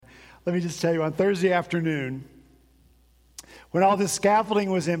Let me just tell you, on Thursday afternoon, when all this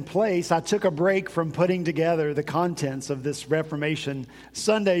scaffolding was in place, I took a break from putting together the contents of this Reformation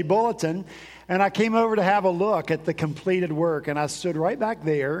Sunday bulletin, and I came over to have a look at the completed work, and I stood right back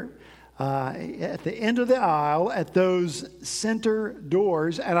there at the end of the aisle at those center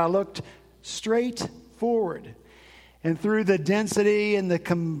doors, and I looked straight forward. And through the density and the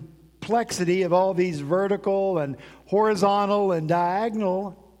complexity of all these vertical and horizontal and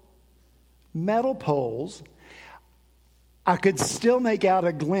diagonal metal poles, I could still make out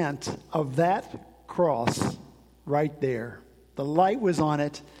a glint of that cross right there. The light was on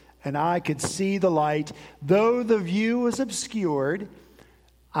it, and I could see the light. Though the view was obscured,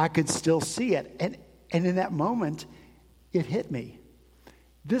 I could still see it. And in that moment, it hit me.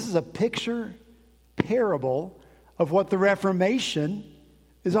 This is a picture parable of what the Reformation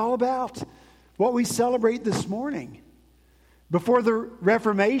is all about, what we celebrate this morning. Before the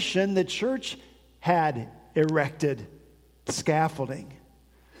Reformation, the church had erected scaffolding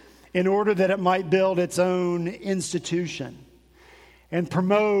in order that it might build its own institution and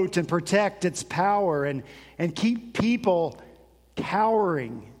promote and protect its power and keep people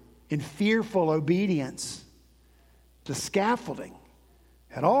cowering in fearful obedience. The scaffolding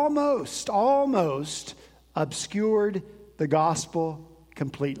had almost obscured the gospel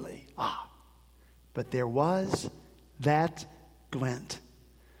completely. But there was that glint.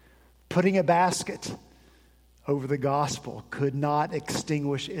 Putting a basket over the gospel could not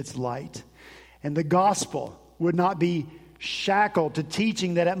extinguish its light. And the gospel would not be shackled to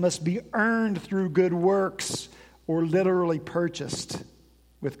teaching that it must be earned through good works or literally purchased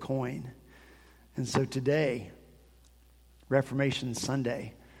with coin. And so today, Reformation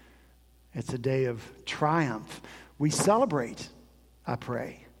Sunday, it's a day of triumph. We celebrate, I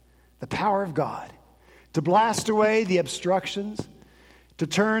pray, the power of God to blast away the obstructions, to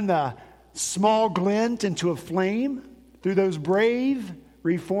turn the small glint into a flame through those brave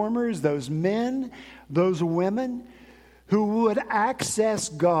reformers, those men, those women who would access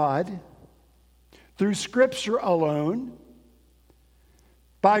God through Scripture alone,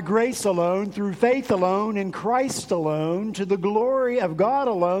 by grace alone, through faith alone, in Christ alone, to the glory of God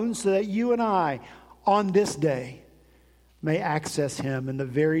alone, so that you and I, on this day, may access Him in the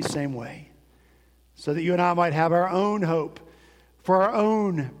very same way, so that you and I might have our own hope for our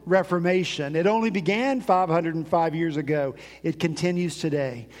own Reformation. It only began 505 years ago. It continues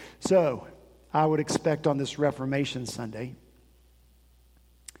today. So, I would expect on this Reformation Sunday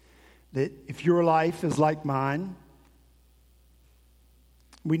that if your life is like mine,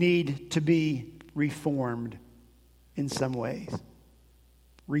 we need to be reformed in some ways,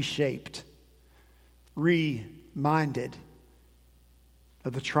 reshaped, reminded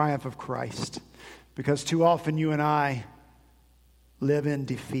of the triumph of Christ. Because too often you and I live in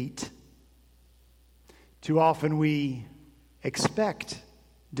defeat. Too often we expect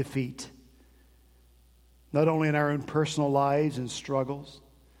defeat, not only in our own personal lives and struggles,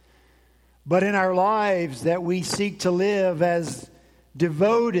 but in our lives that we seek to live as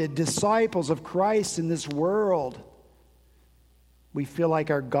devoted disciples of Christ in this world. We feel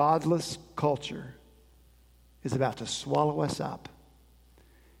like our godless culture is about to swallow us up.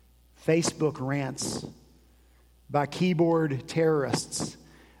 Facebook rants by keyboard terrorists,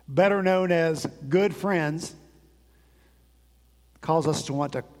 better known as good friends, cause us to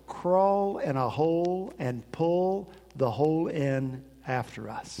want to crawl in a hole and pull the hole in after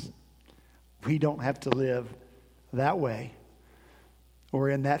us. We don't have to live that way or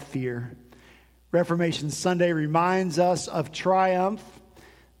in that fear. Reformation Sunday reminds us of triumph,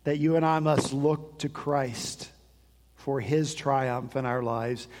 that you and I must look to Christ for His triumph in our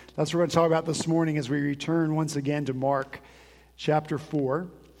lives. That's what we're going to talk about this morning as we return once again to Mark chapter 4.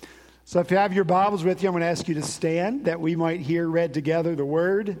 So if you have your Bibles with you, I'm going to ask you to stand that we might hear read together the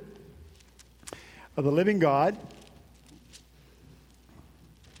word of the living God.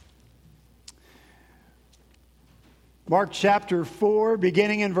 Mark chapter 4,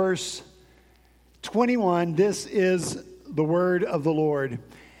 beginning in verse 21, this is the word of the Lord.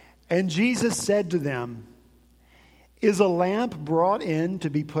 And Jesus said to them, "Is a lamp brought in to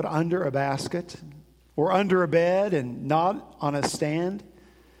be put under a basket or under a bed and not on a stand?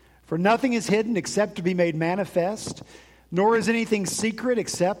 For nothing is hidden except to be made manifest, nor is anything secret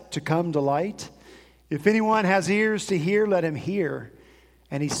except to come to light. If anyone has ears to hear, let him hear."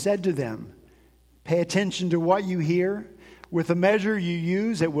 And He said to them, "Pay attention to what you hear. With the measure you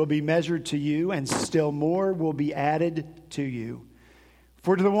use, it will be measured to you, and still more will be added to you.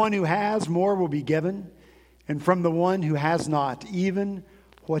 For to the one who has, more will be given, and from the one who has not, even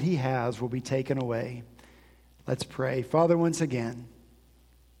what he has will be taken away." Let's pray. Father, once again,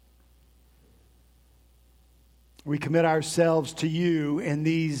 We commit ourselves to you in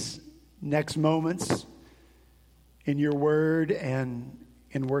these next moments in your word and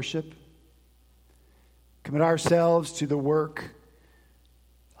in worship. Commit ourselves to the work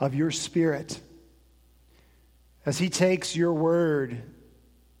of your Spirit as he takes your word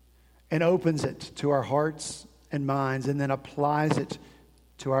and opens it to our hearts and minds and then applies it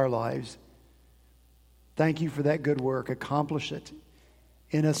to our lives. Thank you for that good work. Accomplish it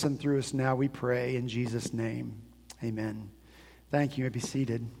in us and through us now, we pray in Jesus' name. Amen. Thank you. You may be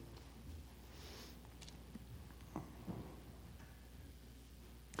seated.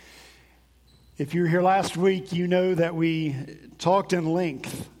 If you were here last week, you know that we talked in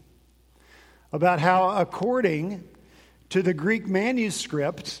length about how, according to the Greek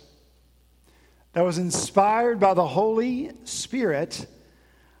manuscript that was inspired by the Holy Spirit,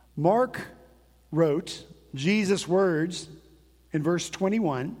 Mark wrote Jesus' words in verse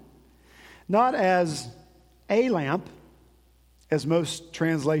 21, not as a lamp, as most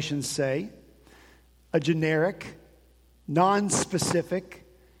translations say, a generic, non-specific,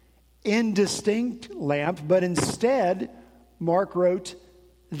 indistinct lamp, but instead, Mark wrote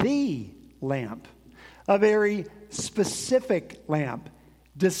the lamp, a very specific lamp,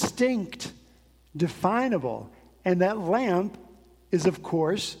 distinct, definable, and that lamp is, of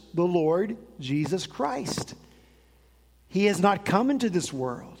course, the Lord Jesus Christ. He has not come into this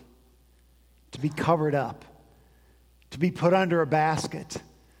world to be covered up, to be put under a basket.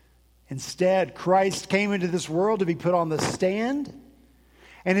 Instead, Christ came into this world to be put on the stand,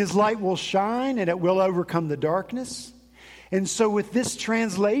 and his light will shine, and it will overcome the darkness. And so with this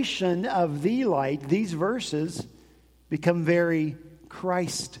translation of the light, these verses become very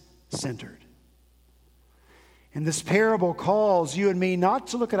Christ-centered. And this parable calls you and me not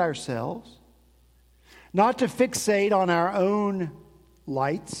to look at ourselves, not to fixate on our own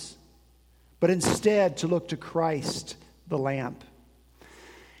lights, but instead to look to Christ, the lamp.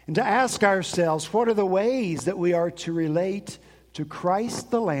 And to ask ourselves, what are the ways that we are to relate to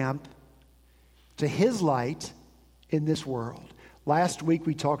Christ, the lamp, to his light in this world? Last week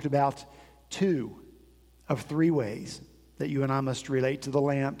we talked about 2 of 3 ways that you and I must relate to the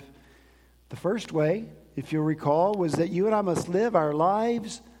lamp. The first way, if you'll recall, was that you and I must live our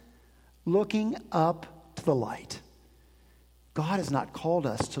lives looking up to the light. God has not called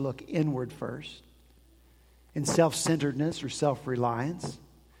us to look inward first in self-centeredness or self-reliance.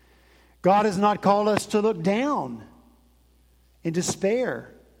 God has not called us to look down in despair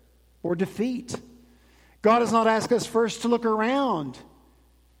or defeat. God has not asked us first to look around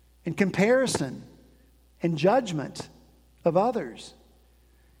in comparison and judgment of others.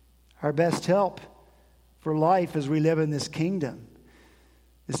 Our best help for life as we live in this kingdom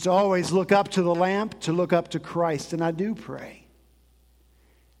is to always look up to the lamp, to look up to Christ. And I do pray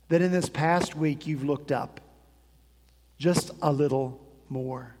that in this past week you've looked up just a little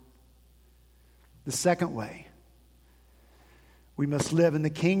more. The second way we must live in the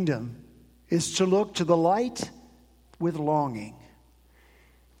kingdom is to look to the light with longing.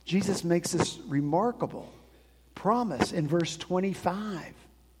 Jesus makes this remarkable promise in verse 25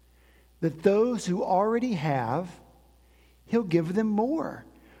 that those who already have, he'll give them more.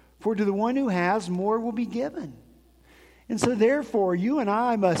 For to the one who has, more will be given. And so therefore, you and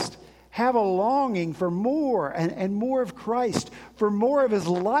I must have a longing for more and more of Christ, for more of his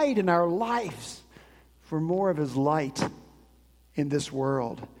light in our lives, for more of his light in this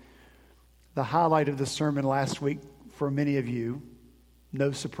world. The highlight of the sermon last week for many of you,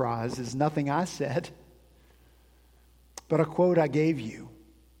 no surprise, is nothing I said, but a quote I gave you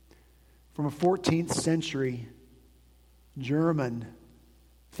from a 14th century German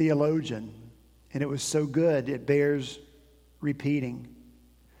theologian, and it was so good it bears repeating.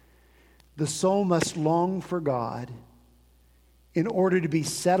 The soul must long for God in order to be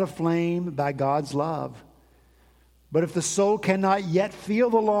set aflame by God's love. But if the soul cannot yet feel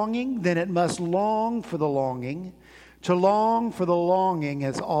the longing, then it must long for the longing. To long for the longing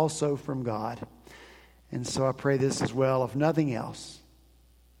is also from God. And so I pray this as well, if nothing else,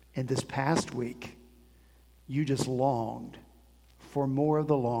 in this past week, you just longed for more of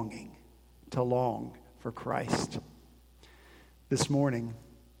the longing, to long for Christ. This morning,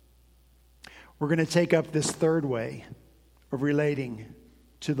 we're going to take up this third way of relating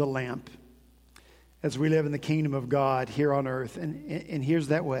to the lamp as we live in the kingdom of God here on earth. And here's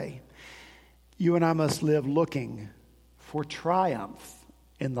that way. You and I must live looking for triumph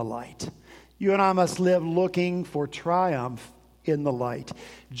in the light. You and I must live looking for triumph in the light.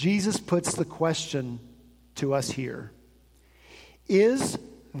 Jesus puts the question to us here. Is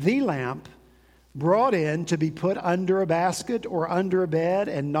the lamp brought in to be put under a basket or under a bed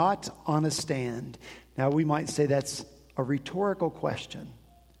and not on a stand? Now, we might say that's a rhetorical question.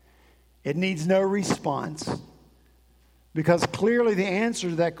 It needs no response, because clearly the answer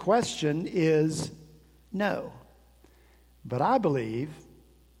to that question is no. But I believe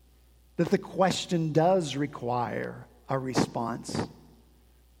that the question does require a response,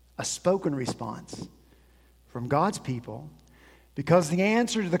 a spoken response from God's people, because the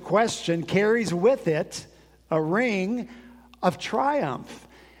answer to the question carries with it a ring of triumph.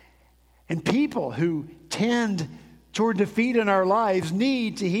 And people who tend toward defeat in our lives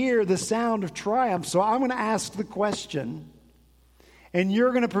need to hear the sound of triumph. So I'm going to ask the question, and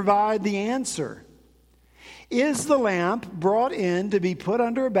you're going to provide the answer. Is the lamp brought in to be put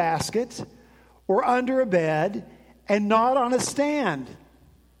under a basket or under a bed and not on a stand?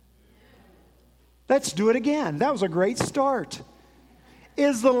 Let's do it again. That was a great start.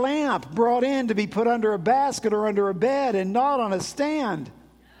 Is the lamp brought in to be put under a basket or under a bed and not on a stand?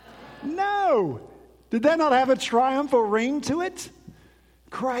 No. Did that not have a triumphal ring to it?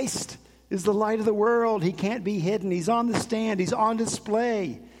 Christ is the light of the world. He can't be hidden. He's on the stand. He's on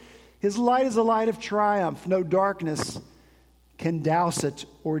display. His light is a light of triumph. No darkness can douse it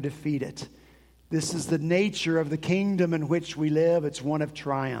or defeat it. This is the nature of the kingdom in which we live. It's one of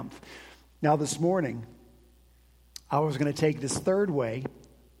triumph. Now, this morning, I was going to take this third way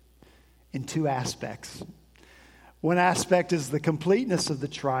in two aspects. One aspect is the completeness of the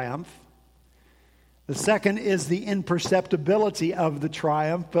triumph. The second is the imperceptibility of the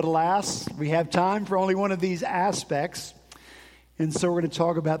triumph. But alas, we have time for only one of these aspects. And so we're going to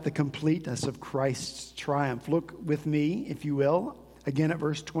talk about the completeness of Christ's triumph. Look with me, if you will, again at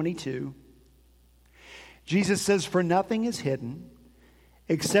verse 22. Jesus says, "For nothing is hidden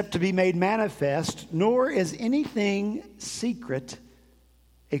except to be made manifest, nor is anything secret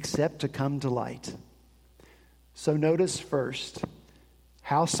except to come to light." So notice first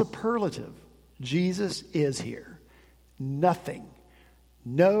how superlative Jesus is here. Nothing,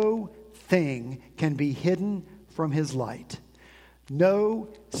 no thing can be hidden from his light. No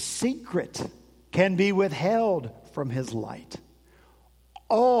secret can be withheld from his light.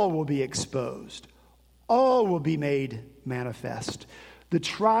 All will be exposed. All will be made manifest. The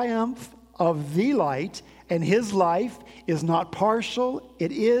triumph of the light and his life is not partial.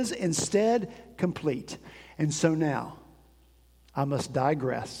 It is instead complete. And so now, I must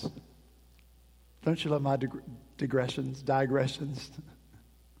digress. Don't you love my digressions?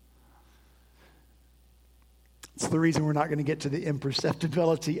 It's the reason we're not going to get to the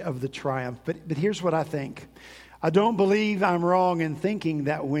imperceptibility of the triumph. But here's what I think. I don't believe I'm wrong in thinking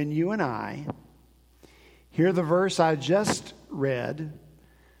that when you and I hear the verse I just read,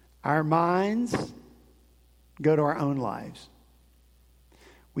 our minds go to our own lives.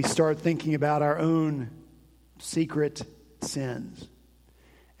 We start thinking about our own secret sins.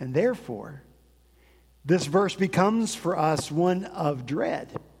 And therefore, this verse becomes for us one of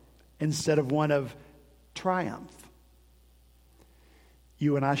dread instead of one of triumph.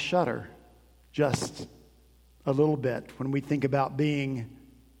 You and I shudder just a little bit when we think about being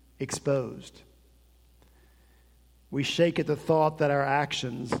exposed. We shake at the thought that our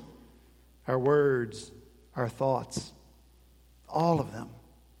actions, our words, our thoughts, all of them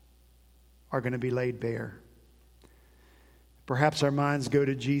are going to be laid bare. Perhaps our minds go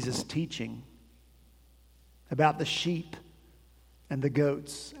to Jesus' teaching about the sheep and the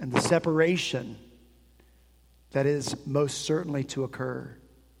goats and the separation that is most certainly to occur.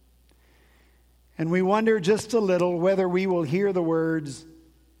 And we wonder just a little whether we will hear the words,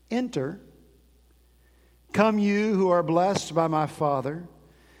 "Enter, come you who are blessed by my Father,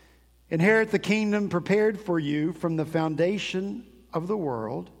 inherit the kingdom prepared for you from the foundation of the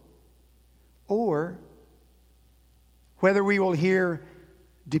world," or whether we will hear,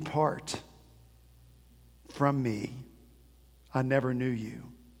 "Depart from me, I never knew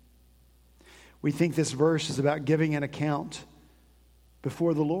you." We think this verse is about giving an account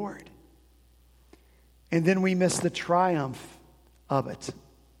before the Lord. And then we miss the triumph of it.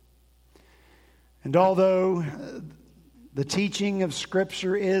 And although the teaching of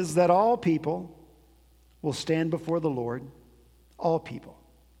Scripture is that all people will stand before the Lord, all people,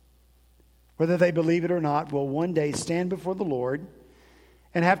 whether they believe it or not, will one day stand before the Lord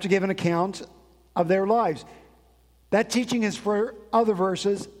and have to give an account of their lives. That teaching is for other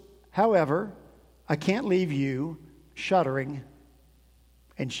verses. However, I can't leave you shuddering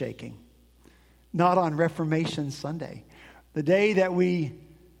and shaking. Not on Reformation Sunday, the day that we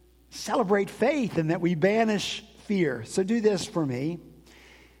celebrate faith and that we banish fear. So do this for me.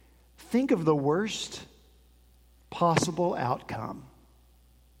 Think of the worst possible outcome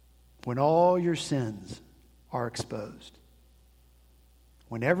when all your sins are exposed.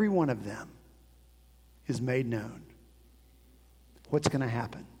 When every one of them is made known, what's going to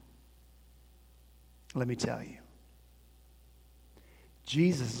happen? Let me tell you.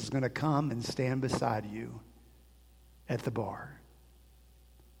 Jesus is going to come and stand beside you at the bar.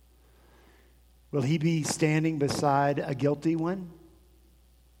 Will he be standing beside a guilty one?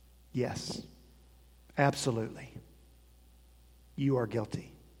 Yes, absolutely. You are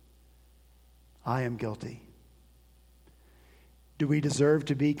guilty. I am guilty. Do we deserve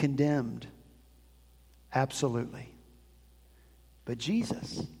to be condemned? Absolutely. But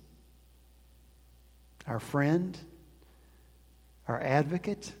Jesus, our friend, our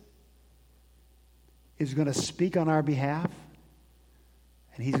advocate, is going to speak on our behalf,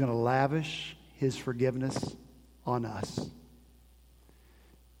 and he's going to lavish his forgiveness on us.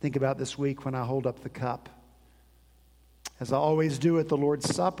 Think about this week when I hold up the cup, as I always do at the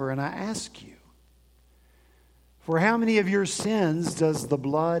Lord's Supper, and I ask you, for how many of your sins does the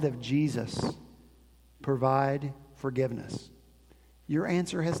blood of Jesus provide forgiveness? Your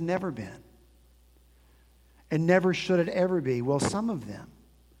answer has never been, and never should it ever be, well, some of them,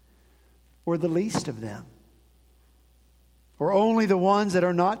 or the least of them, or only the ones that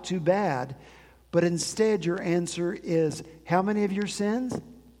are not too bad. But instead, your answer is, how many of your sins?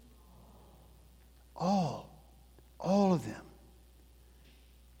 All of them.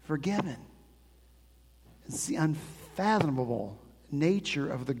 Forgiven. It's the unfathomable nature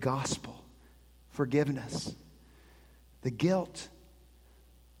of the gospel. Forgiveness. The guilt.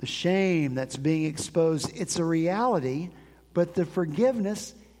 The shame that's being exposed. It's a reality, but the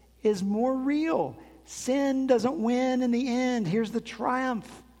forgiveness is more real. Sin doesn't win in the end. Here's the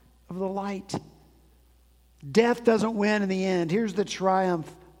triumph of the light. Death doesn't win in the end. Here's the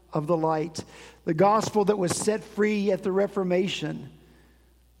triumph of the light. The gospel that was set free at the Reformation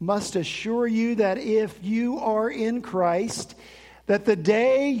must assure you that if you are in Christ, that the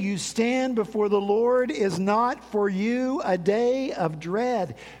day you stand before the Lord is not for you a day of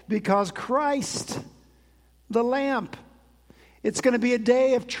dread, because Christ, the lamp, it's going to be a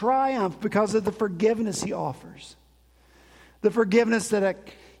day of triumph because of the forgiveness he offers. The forgiveness that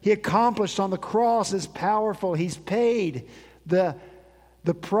he accomplished on the cross is powerful. He's paid the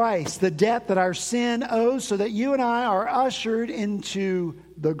price, the debt that our sin owes, so that you and I are ushered into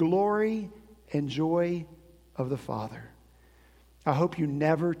the glory and joy of the Father. I hope you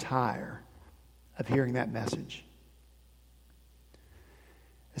never tire of hearing that message,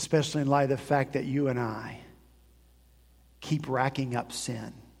 especially in light of the fact that you and I keep racking up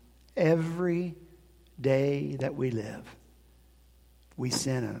sin. Every day that we live, we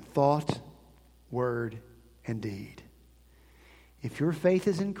sin in thought, word, and deed. If your faith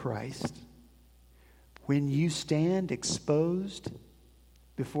is in Christ, when you stand exposed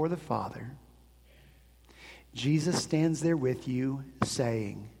before the Father, Jesus stands there with you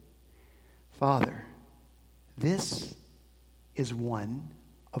saying, Father, this is one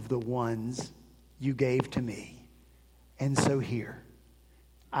of the ones you gave to me. And so here,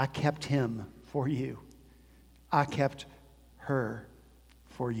 I kept him for you. I kept her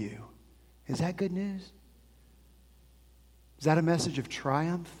for you. Is that good news? Is that a message of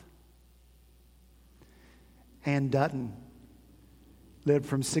triumph? Anne Dutton lived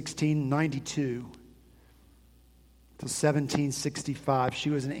from 1692 to 1765.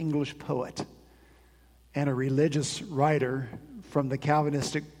 She was an English poet and a religious writer from the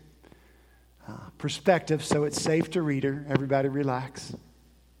Calvinistic perspective, so it's safe to read her. Everybody relax.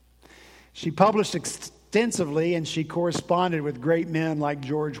 She published extensively, and she corresponded with great men like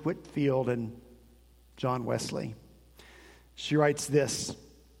George Whitefield and John Wesley. She writes this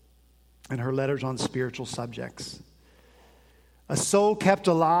in her letters on spiritual subjects. A soul kept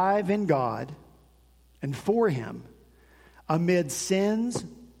alive in God and for him amid sins,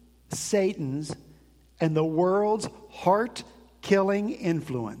 Satan's, and the world's heart-killing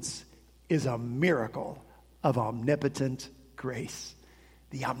influence is a miracle of omnipotent grace.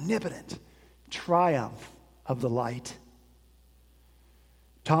 The omnipotent triumph of the light.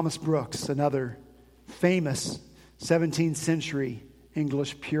 Thomas Brooks, another famous 17th century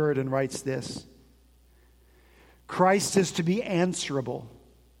English Puritan, writes this: Christ is to be answerable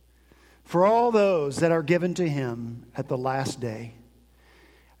for all those that are given to him at the last day.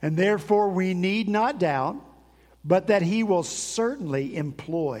 And therefore we need not doubt, but that he will certainly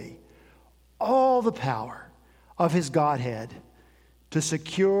employ all the power of his Godhead to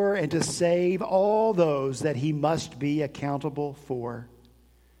secure and to save all those that he must be accountable for.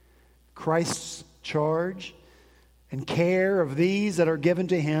 Christ's charge and care of these that are given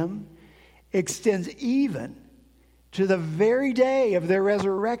to him extends even to the very day of their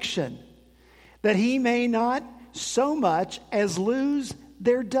resurrection, that he may not so much as lose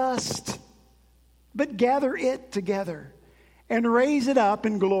their dust. but gather it together and raise it up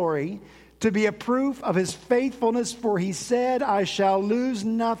in glory to be a proof of his faithfulness. For he said, I shall lose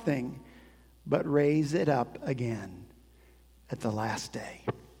nothing, but raise it up again at the last day.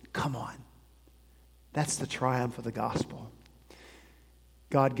 Come on. That's the triumph of the gospel.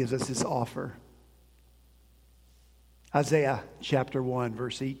 God gives us this offer. Isaiah chapter 1,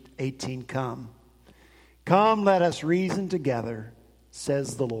 verse 18, Come, let us reason together,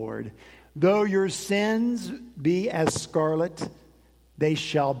 says the Lord. Though your sins be as scarlet, they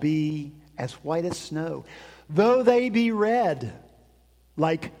shall be as white as snow. Though they be red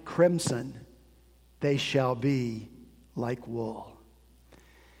like crimson, they shall be like wool.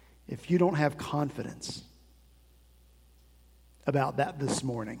 If you don't have confidence about that this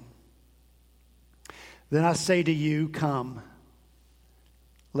morning, then I say to you, come,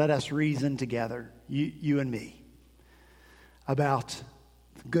 let us reason together, you and me, about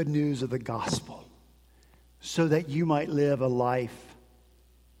the good news of the gospel, so that you might live a life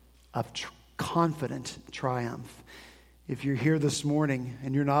of confident triumph. If you're here this morning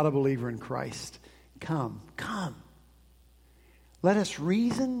and you're not a believer in Christ, come. Let us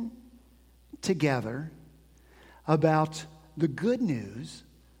reason together about the good news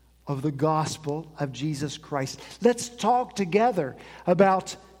of the gospel of Jesus Christ. Let's talk together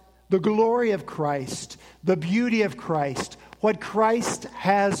about the glory of Christ, the beauty of Christ, what Christ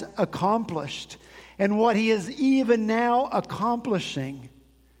has accomplished, and what he is even now accomplishing.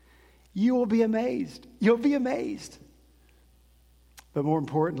 You will be amazed. You'll be amazed. But more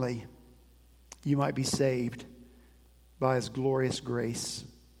importantly, you might be saved by his glorious grace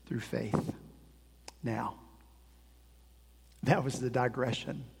through faith. Now, that was the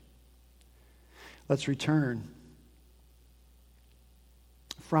digression. Let's return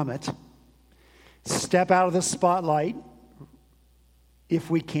from it. Step out of the spotlight, if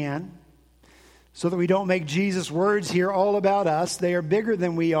we can, so that we don't make Jesus' words here all about us. They are bigger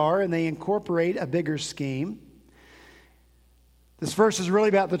than we are, and they incorporate a bigger scheme. This verse is really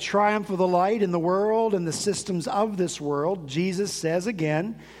about the triumph of the light in the world and the systems of this world. Jesus says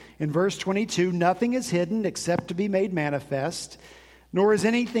again in verse 22, nothing is hidden except to be made manifest, nor is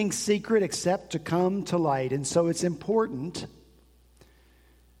anything secret except to come to light. And so it's important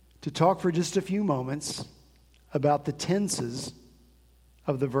to talk for just a few moments about the tenses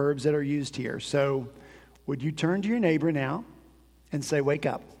of the verbs that are used here. So would you turn to your neighbor now and say, wake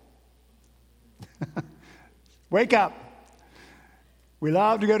up. Wake up. We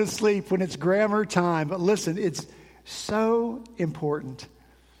love to go to sleep when it's grammar time, but listen, it's so important.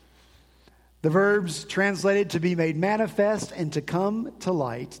 The verbs translated to be made manifest and to come to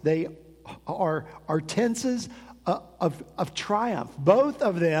light, they are tenses of triumph. Both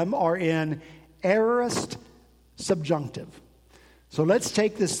of them are in aorist subjunctive. So let's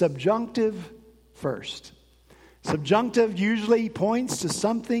take the subjunctive first. Subjunctive usually points to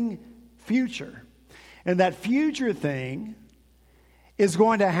something future. And that future thing is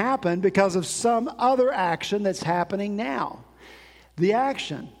going to happen because of some other action that's happening now. The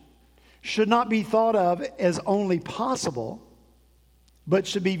action should not be thought of as only possible, but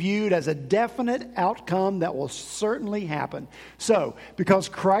should be viewed as a definite outcome that will certainly happen. So, because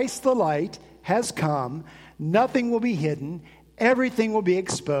Christ the light has come, nothing will be hidden, everything will be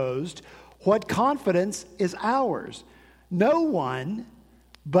exposed. What confidence is ours? No one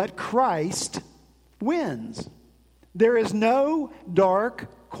but Christ wins. There is no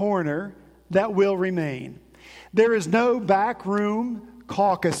dark corner that will remain. There is no backroom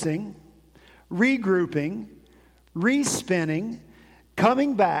caucusing, regrouping, respinning,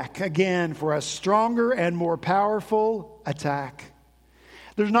 coming back again for a stronger and more powerful attack.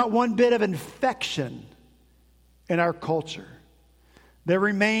 There's not one bit of infection in our culture. There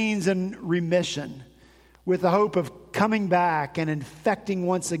remains in remission with the hope of coming back and infecting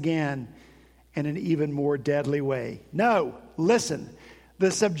once again in an even more deadly way. No, listen.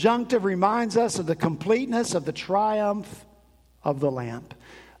 The subjunctive reminds us of the completeness of the triumph of the Lamb.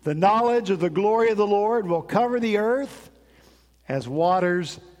 The knowledge of the glory of the Lord will cover the earth as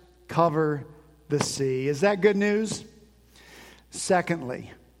waters cover the sea. Is that good news? Secondly,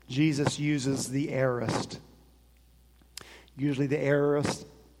 Jesus uses the aorist. Usually the aorist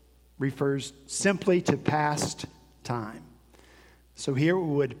refers simply to past time. So here it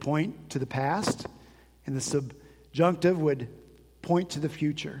would point to the past, and the subjunctive would point to the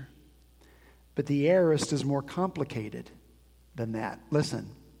future. But the aorist is more complicated than that. Listen.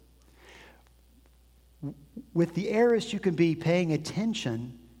 With the aorist, you can be paying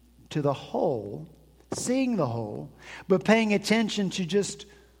attention to the whole, seeing the whole, but paying attention to just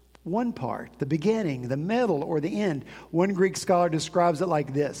One part, the beginning, the middle, or the end. One Greek scholar describes it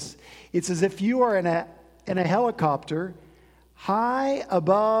like this. It's as if you are in a helicopter high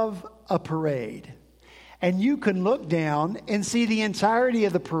above a parade. And you can look down and see the entirety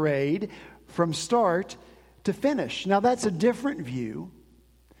of the parade from start to finish. Now, that's a different view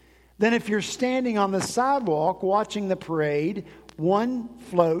than if you're standing on the sidewalk watching the parade, one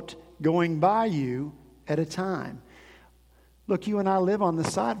float going by you at a time. Look, you and I live on the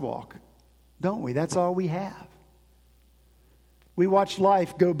sidewalk, don't we? That's all we have. We watch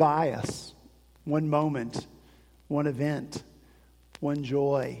life go by us. One moment, one event, one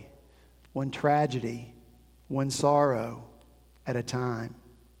joy, one tragedy, one sorrow at a time.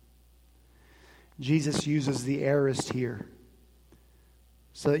 Jesus uses the aorist here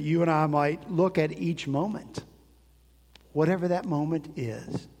so that you and I might look at each moment, whatever that moment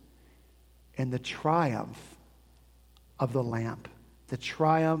is, and the triumph of the lamp, the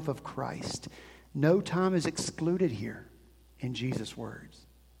triumph of Christ. No time is excluded here in Jesus' words.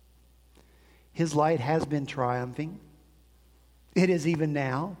 His light has been triumphing. It is even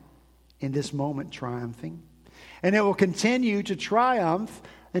now, in this moment, triumphing. And it will continue to triumph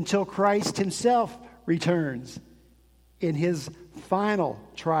until Christ himself returns in his final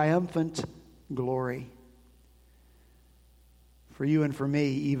triumphant glory. For you and for me,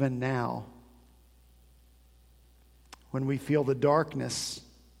 even now, when we feel the darkness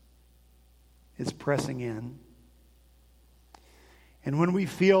is pressing in, and when we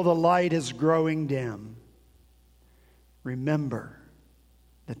feel the light is growing dim, remember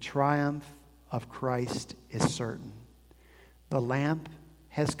the triumph of Christ is certain. The lamp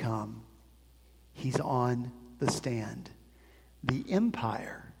has come. He's on the stand. The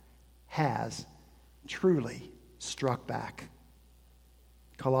empire has truly struck back.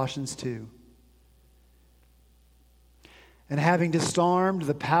 Colossians 2. And having disarmed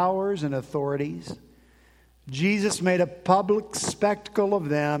the powers and authorities, Jesus made a public spectacle of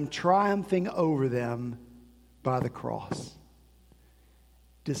them, triumphing over them by the cross.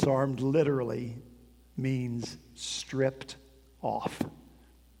 Disarmed literally means stripped off,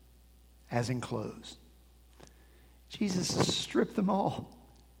 as in clothes. Jesus stripped them all,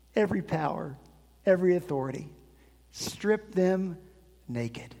 every power, every authority, stripped them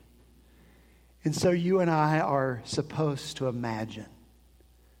naked. And so you and I are supposed to imagine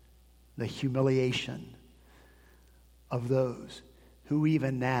the humiliation of those who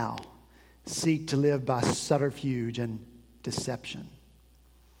even now seek to live by subterfuge and deception,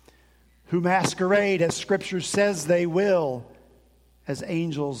 who masquerade, as Scripture says they will, as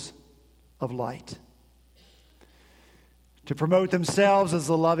angels of light, to promote themselves as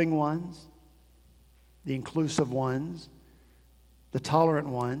the loving ones, the inclusive ones, the tolerant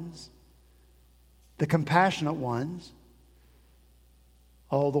ones, the compassionate ones,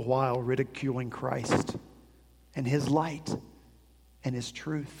 all the while ridiculing Christ and his light and his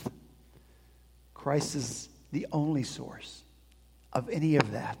truth. Christ is the only source of any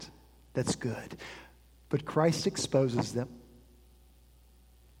of that that's good. But Christ exposes them.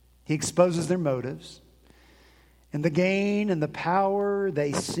 He exposes their motives and the gain and the power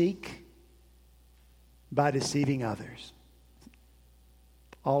they seek by deceiving others.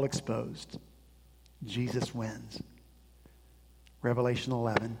 All exposed. Jesus wins. Revelation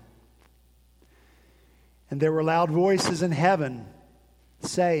 11. And there were loud voices in heaven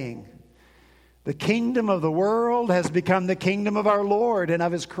saying, "The kingdom of the world has become the kingdom of our Lord and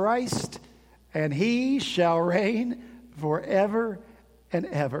of his Christ, and he shall reign forever and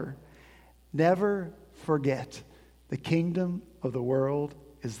ever." Never forget, the kingdom of the world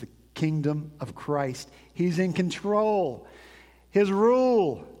is the kingdom of Christ. He's in control. His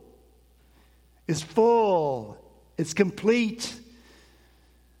rule is full. It's complete.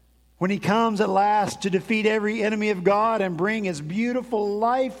 When he comes at last to defeat every enemy of God and bring his beautiful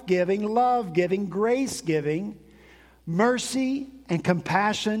life-giving, love-giving, grace-giving, mercy and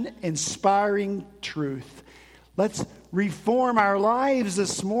compassion-inspiring truth. Let's reform our lives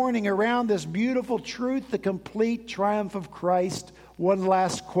this morning around this beautiful truth, the complete triumph of Christ. One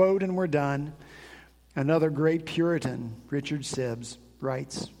last quote and we're done. Another great Puritan, Richard Sibbes,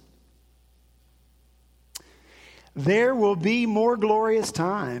 writes, "There will be more glorious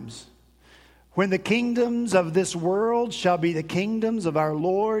times when the kingdoms of this world shall be the kingdoms of our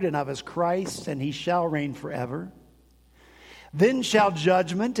Lord and of his Christ, and he shall reign forever. Then shall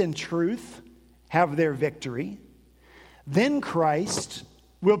judgment and truth have their victory. Then Christ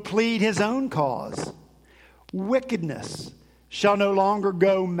will plead his own cause. Wickedness shall no longer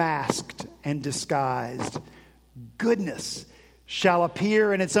go masked and disguised. Goodness shall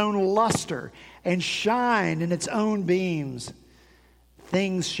appear in its own luster and shine in its own beams.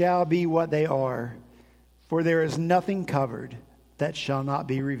 things shall be what they are, for there is nothing covered that shall not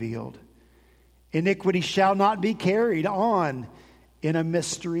be revealed. Iniquity shall not be carried on in a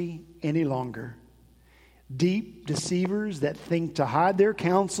mystery any longer. Deep deceivers that think to hide their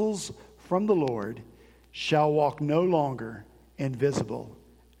counsels from the Lord shall walk no longer invisible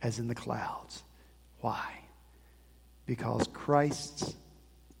as in the clouds. Why? Because Christ's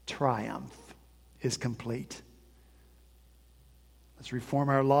triumph is complete. Let's reform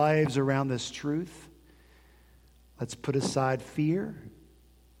our lives around this truth. Let's put aside fear.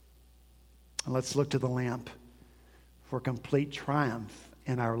 And let's look to the lamp for complete triumph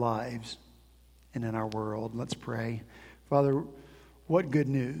in our lives and in our world. Let's pray. Father, what good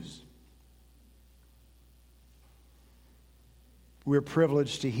news. We're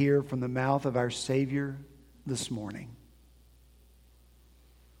privileged to hear from the mouth of our Savior this morning.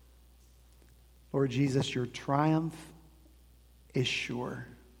 Lord Jesus, your triumph is sure.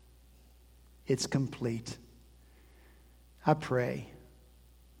 It's complete. I pray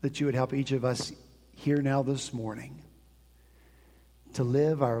that you would help each of us here now this morning to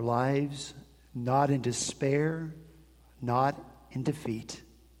live our lives not in despair, not in defeat,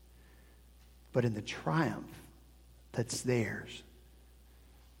 but in the triumph that's theirs,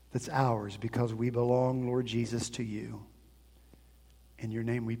 that's ours, because we belong, Lord Jesus, to you. In your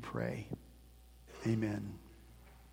name we pray. Amen.